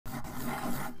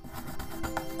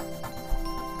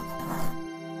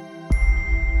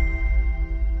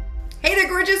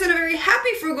gorgeous, and a very happy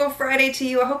Frugal Friday to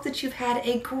you. I hope that you've had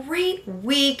a great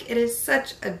week. It is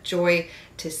such a joy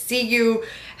to see you.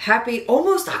 Happy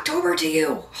almost October to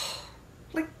you.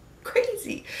 Like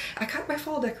crazy. I got my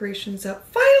fall decorations up.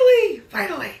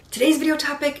 Finally. Today's video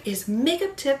topic is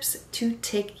makeup tips to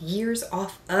take years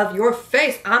off of your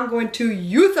face. I'm going to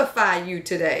youthify you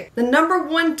today. The number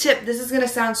one tip, this is gonna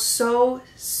sound so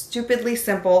stupidly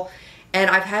simple,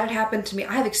 and I've had it happen to me.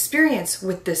 I have experience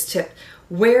with this tip.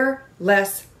 Wear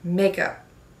less makeup.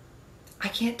 I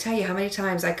can't tell you how many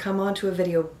times I come onto a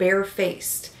video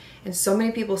barefaced and so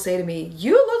many people say to me,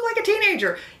 you look like a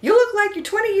teenager. You look like you're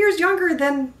 20 years younger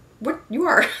than what you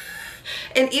are.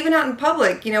 And even out in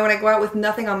public, you know, when I go out with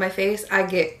nothing on my face, I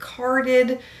get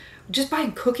carded just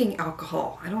buying cooking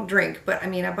alcohol. I don't drink, but I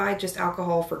mean, I buy just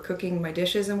alcohol for cooking my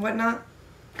dishes and whatnot.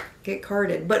 Get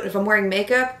carded. But if I'm wearing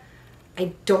makeup,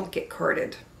 I don't get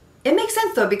carded. It makes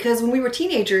sense though, because when we were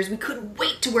teenagers, we couldn't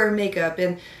wait to wear makeup.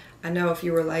 And I know if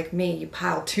you were like me, you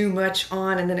piled too much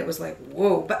on and then it was like,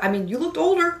 whoa. But I mean, you looked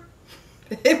older.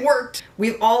 It worked.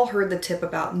 We've all heard the tip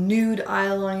about nude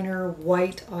eyeliner,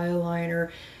 white eyeliner,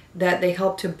 that they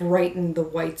help to brighten the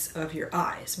whites of your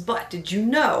eyes. But did you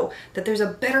know that there's a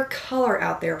better color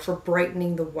out there for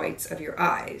brightening the whites of your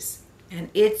eyes?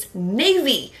 And it's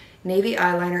navy. Navy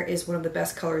eyeliner is one of the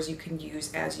best colors you can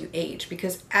use as you age,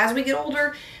 because as we get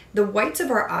older, the whites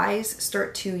of our eyes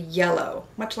start to yellow,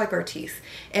 much like our teeth.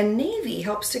 And navy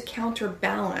helps to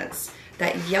counterbalance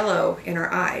that yellow in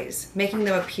our eyes, making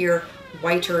them appear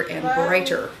whiter and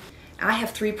brighter. I have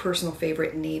three personal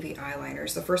favorite navy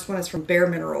eyeliners. The first one is from Bare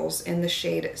Minerals in the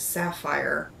shade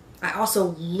Sapphire. I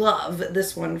also love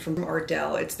this one from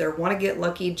Ardell. It's their Wanna Get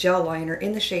Lucky gel liner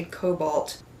in the shade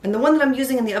Cobalt. And the one that I'm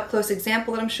using in the up-close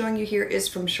example that I'm showing you here is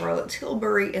from Charlotte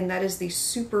Tilbury, and that is the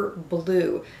Super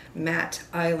Blue matte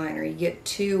eyeliner. You get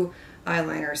two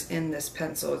eyeliners in this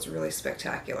pencil. It's really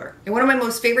spectacular. And one of my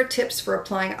most favorite tips for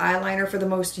applying eyeliner for the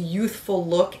most youthful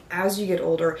look as you get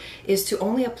older is to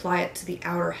only apply it to the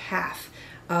outer half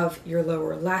of your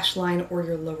lower lash line or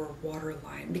your lower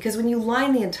waterline, because when you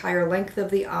line the entire length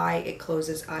of the eye, it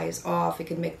closes eyes off. It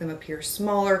can make them appear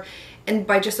smaller, and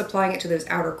by just applying it to those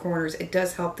outer corners, it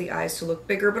does help the eyes to look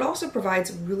bigger, but also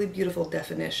provides really beautiful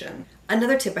definition.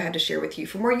 Another tip I had to share with you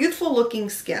for more youthful looking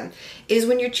skin is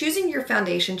when you're choosing your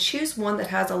foundation, choose one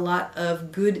that has a lot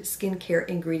of good skincare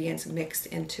ingredients mixed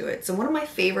into it. So one of my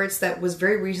favorites that was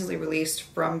very recently released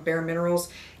from Bare Minerals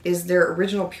is their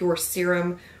Original Pure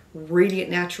Serum Radiant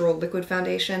Natural Liquid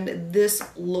Foundation. This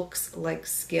looks like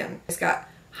skin. It's got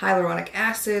hyaluronic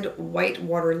acid, white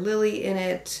water lily in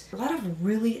it, a lot of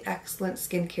really excellent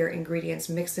skincare ingredients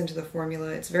mixed into the formula.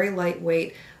 It's very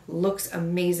lightweight, looks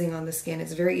amazing on the skin.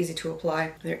 It's very easy to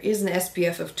apply. There is an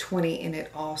SPF of 20 in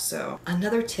it also.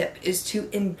 Another tip is to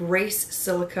embrace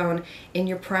silicone in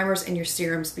your primers and your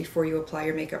serums before you apply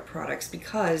your makeup products,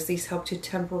 because these help to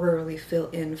temporarily fill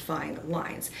in fine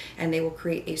lines, and they will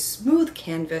create a smooth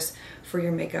canvas for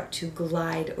your makeup to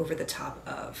glide over the top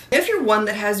of. If you're one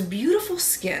that has beautiful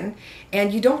skin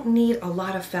and you don't need a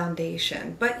lot of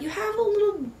foundation, but you have a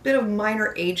little bit of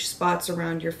minor age spots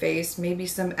around your face, maybe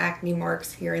some acne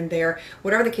marks here and there,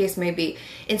 whatever the case may be,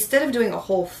 instead of doing a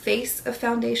whole face of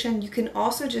foundation, you can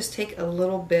also just take a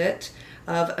little bit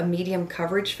of a medium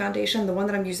coverage foundation. The one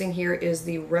that I'm using here is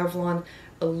the Revlon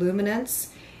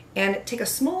Illuminance, and take a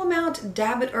small amount,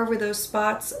 dab it over those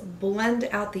spots, blend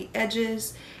out the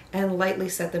edges, and lightly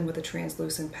set them with a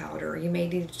translucent powder. You may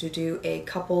need to do a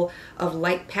couple of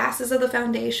light passes of the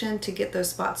foundation to get those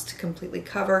spots to completely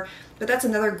cover, but that's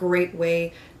another great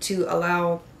way to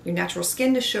allow your natural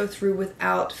skin to show through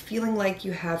without feeling like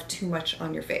you have too much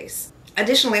on your face.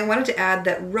 Additionally, I wanted to add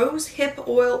that rose hip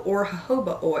oil or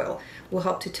jojoba oil will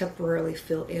help to temporarily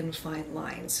fill in fine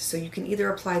lines. So you can either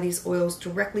apply these oils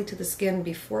directly to the skin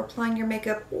before applying your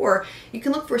makeup, or you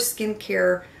can look for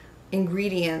skincare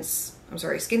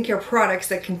products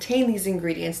that contain these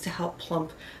ingredients to help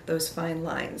plump those fine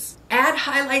lines. Add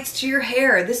highlights to your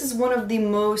hair. This is one of the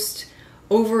most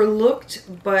overlooked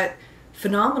but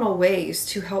phenomenal ways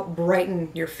to help brighten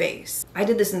your face. I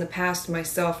did this in the past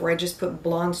myself, where I just put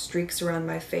blonde streaks around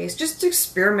my face just to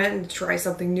experiment and try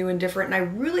something new and different, and I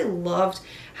really loved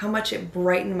how much it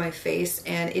brightened my face,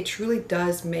 and it truly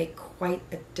does make quite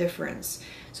a difference.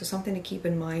 So something to keep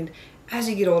in mind as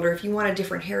you get older. If you want a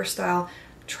different hairstyle,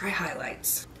 try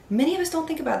highlights. Many of us don't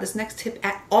think about this next tip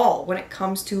at all when it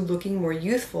comes to looking more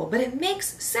youthful, but it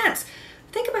makes sense.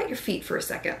 Think about your feet for a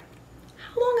second.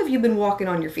 How long have you been walking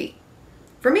on your feet?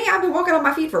 For me, I've been walking on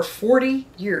my feet for 40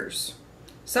 years.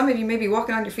 Some of you may be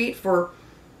walking on your feet for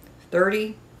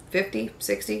 30, 50,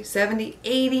 60, 70,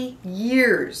 80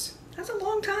 years. That's a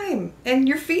long time. And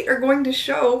your feet are going to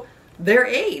show their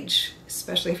age,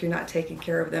 especially if you're not taking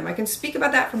care of them. I can speak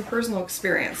about that from personal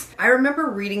experience. I remember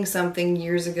reading something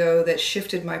years ago that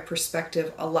shifted my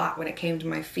perspective a lot when it came to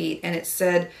my feet, and it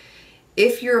said,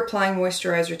 if you're applying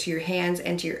moisturizer to your hands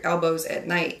and to your elbows at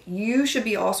night, you should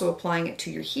be also applying it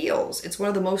to your heels. It's one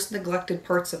of the most neglected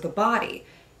parts of the body,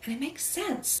 and it makes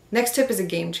sense. Next tip is a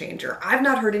game changer. I've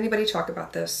not heard anybody talk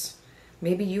about this.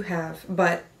 Maybe you have,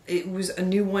 but it was a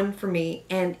new one for me,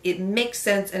 and it makes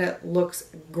sense and it looks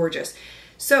gorgeous.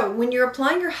 So when you're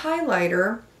applying your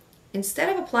highlighter, instead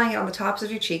of applying it on the tops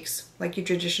of your cheeks like you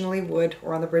traditionally would,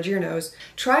 or on the bridge of your nose,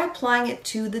 try applying it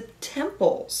to the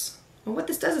temples. And what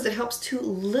this does is it helps to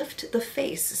lift the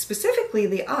face, specifically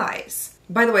the eyes.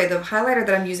 By the way, the highlighter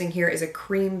that I'm using here is a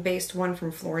cream-based one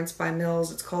from Florence by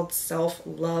Mills. It's called Self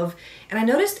Love. And I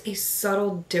noticed a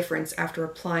subtle difference after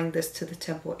applying this to the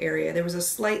temple area. There was a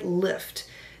slight lift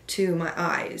to my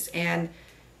eyes, and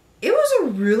it was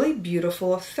a really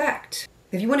beautiful effect.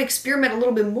 If you want to experiment a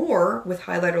little bit more with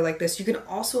highlighter like this, you can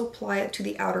also apply it to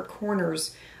the outer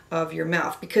corners of your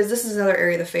mouth, because this is another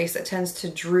area of the face that tends to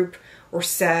droop or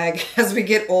sag as we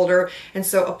get older, and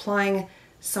so applying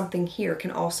something here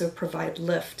can also provide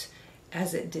lift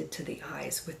as it did to the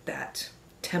eyes with that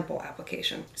temple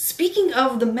application. Speaking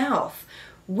of the mouth,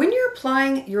 when you're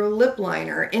applying your lip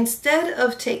liner, instead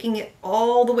of taking it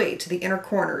all the way to the inner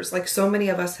corners like so many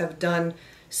of us have done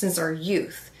since our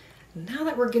youth, now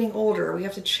that we're getting older, we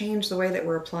have to change the way that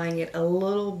we're applying it a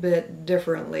little bit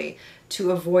differently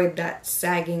to avoid that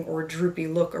sagging or droopy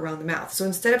look around the mouth. So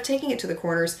instead of taking it to the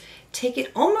corners, take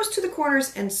it almost to the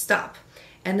corners and stop,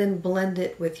 and then blend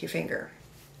it with your finger.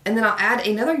 And then I'll add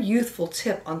another youthful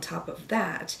tip on top of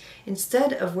that.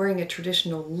 Instead of wearing a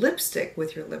traditional lipstick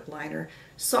with your lip liner,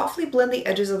 softly blend the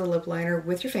edges of the lip liner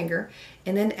with your finger,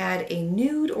 and then add a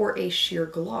nude or a sheer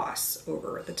gloss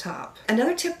over the top.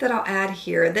 Another tip that I'll add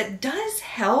here that does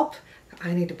help,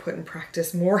 I need to put in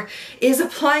practice more, is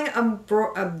applying a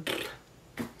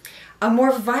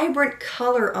more vibrant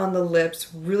color on the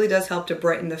lips. Really does help to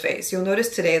brighten the face. You'll notice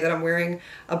today that I'm wearing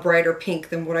a brighter pink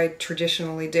than what I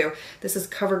traditionally do. This is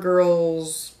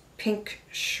Covergirl's Pink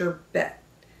Sherbet.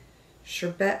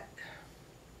 Sherbet?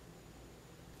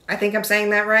 I think I'm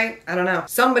saying that right. I don't know.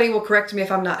 Somebody will correct me if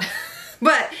I'm not.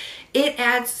 But it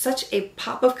adds such a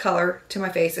pop of color to my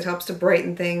face. It helps to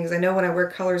brighten things. I know when I wear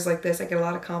colors like this, I get a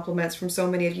lot of compliments from so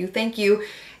many of you. Thank you.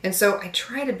 And so I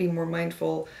try to be more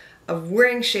mindful of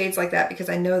wearing shades like that, because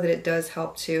I know that it does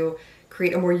help to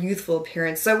create a more youthful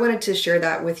appearance. So I wanted to share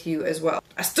that with you as well.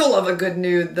 I still love a good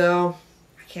nude though.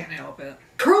 I can't help it.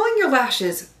 Curling your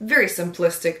lashes, very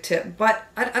simplistic tip, but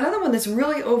another one that's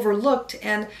really overlooked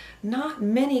and not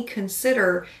many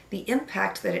consider the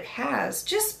impact that it has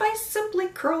just by simply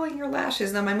curling your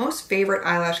lashes. Now, my most favorite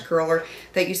eyelash curler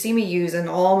that you see me use in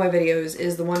all my videos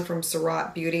is the one from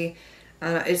Blvd.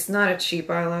 It's not a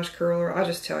cheap eyelash curler, I'll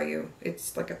just tell you.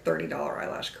 It's like a $30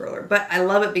 eyelash curler, but I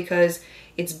love it because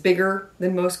it's bigger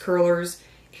than most curlers.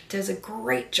 It does a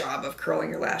great job of curling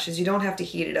your lashes. You don't have to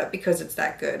heat it up because it's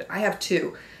that good. I have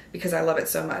two because I love it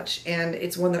so much, and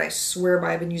it's one that I swear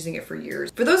by. I've been using it for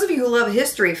years. For those of you who love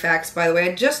history facts, by the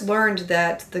way, I just learned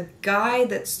that the guy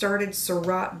that started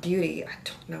Blvd, I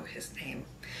don't know his name,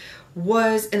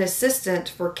 was an assistant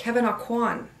for Kevin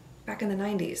Aucoin back in the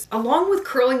 90s. Along with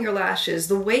curling your lashes,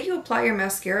 the way you apply your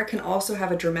mascara can also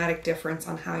have a dramatic difference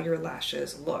on how your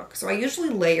lashes look. So I usually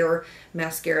layer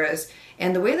mascaras,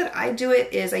 and the way that I do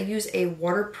it is I use a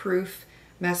waterproof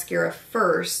mascara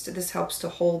first. This helps to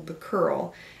hold the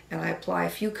curl, and I apply a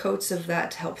few coats of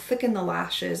that to help thicken the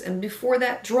lashes, and before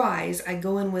that dries, I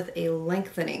go in with a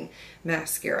lengthening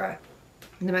mascara.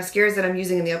 And the mascaras that I'm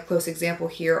using in the up-close example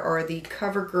here are the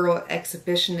Covergirl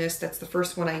Exhibitionist. That's the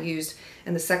first one I used.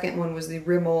 And the second one was the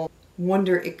Rimmel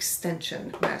Wonder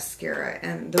Extension Mascara.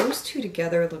 And those two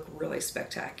together look really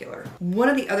spectacular. One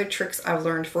of the other tricks I've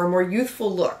learned for a more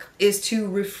youthful look is to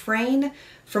refrain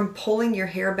from pulling your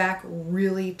hair back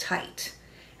really tight.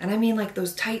 And I mean like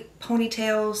those tight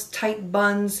ponytails, tight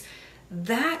buns.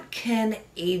 That can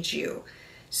age you.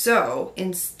 So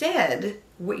instead,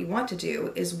 what you want to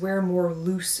do is wear more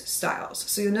loose styles.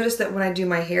 So you'll notice that when I do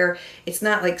my hair, it's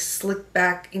not like slicked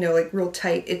back, you know, like real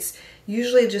tight. It's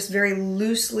usually just very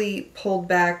loosely pulled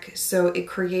back, so it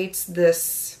creates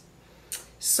this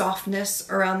softness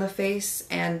around the face,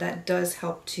 and that does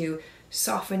help to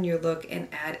soften your look and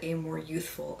add a more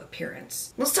youthful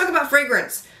appearance. Let's talk about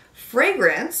fragrance.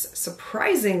 Fragrance,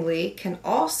 surprisingly, can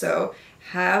also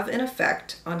have an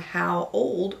effect on how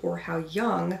old or how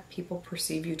young people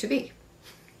perceive you to be.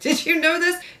 Did you know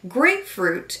this?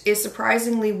 Grapefruit is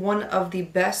surprisingly one of the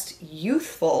best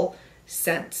youthful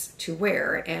scents to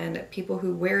wear, and people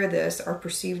who wear this are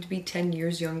perceived to be 10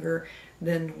 years younger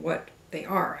than what they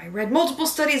are. I read multiple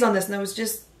studies on this and I was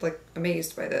just like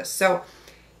amazed by this. So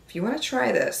if you want to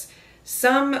try this,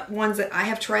 some ones that I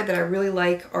have tried that I really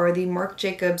like are the Marc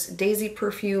Jacobs Daisy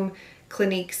Perfume,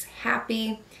 Clinique's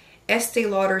Happy, Estee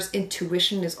Lauder's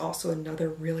Intuition is also another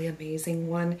really amazing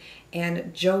one,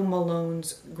 and Jo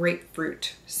Malone's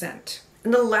Grapefruit scent.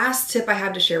 And the last tip I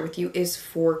have to share with you is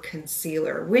for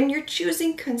concealer. When you're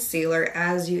choosing concealer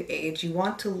as you age, you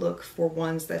want to look for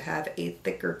ones that have a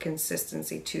thicker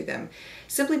consistency to them,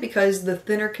 simply because the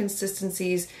thinner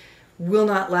consistencies will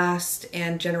not last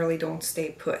and generally don't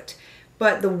stay put.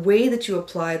 But the way that you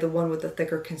apply the one with the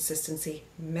thicker consistency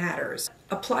matters.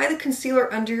 Apply the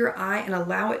concealer under your eye and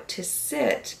allow it to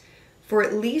sit for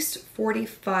at least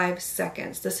 45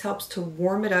 seconds. This helps to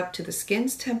warm it up to the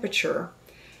skin's temperature,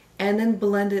 and then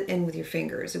blend it in with your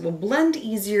fingers. It will blend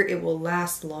easier, it will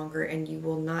last longer, and you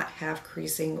will not have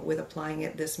creasing with applying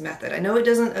it this method. I know it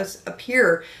doesn't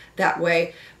appear that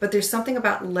way, but there's something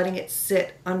about letting it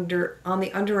sit on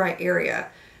the under eye area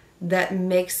that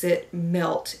makes it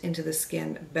melt into the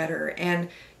skin better. And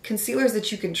concealers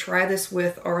that you can try this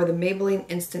with are the Maybelline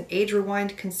Instant Age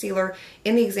Rewind Concealer.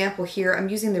 In the example here, I'm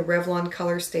using the Revlon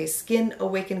Color Stay Skin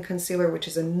Awaken Concealer, which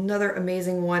is another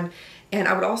amazing one. And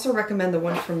I would also recommend the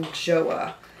one from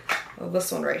Joa.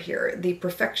 This one right here. The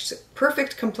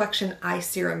Perfect Complexion Eye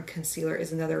Serum Concealer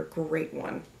is another great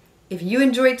one. If you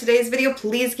enjoyed today's video,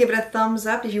 please give it a thumbs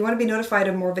up. If you want to be notified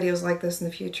of more videos like this in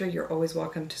the future, you're always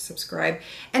welcome to subscribe.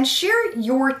 And share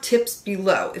your tips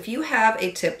below. If you have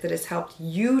a tip that has helped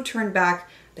you turn back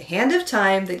the hand of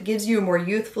time, that gives you a more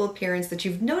youthful appearance, that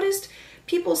you've noticed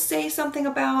people say something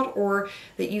about, or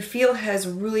that you feel has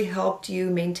really helped you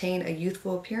maintain a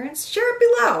youthful appearance, share it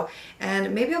below.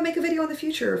 And maybe I'll make a video in the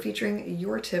future featuring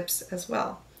your tips as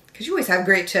well. Because you always have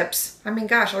great tips. I mean,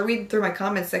 gosh, I'll read through my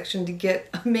comment section to get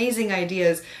amazing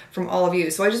ideas from all of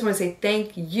you. So I just want to say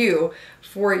thank you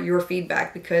for your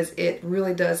feedback, because it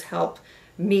really does help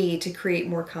me to create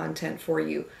more content for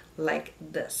you like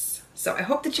this. So I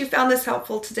hope that you found this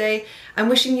helpful today. I'm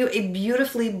wishing you a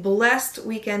beautifully blessed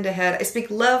weekend ahead. I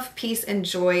speak love, peace, and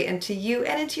joy into you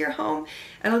and into your home,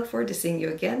 and I look forward to seeing you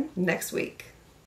again next week.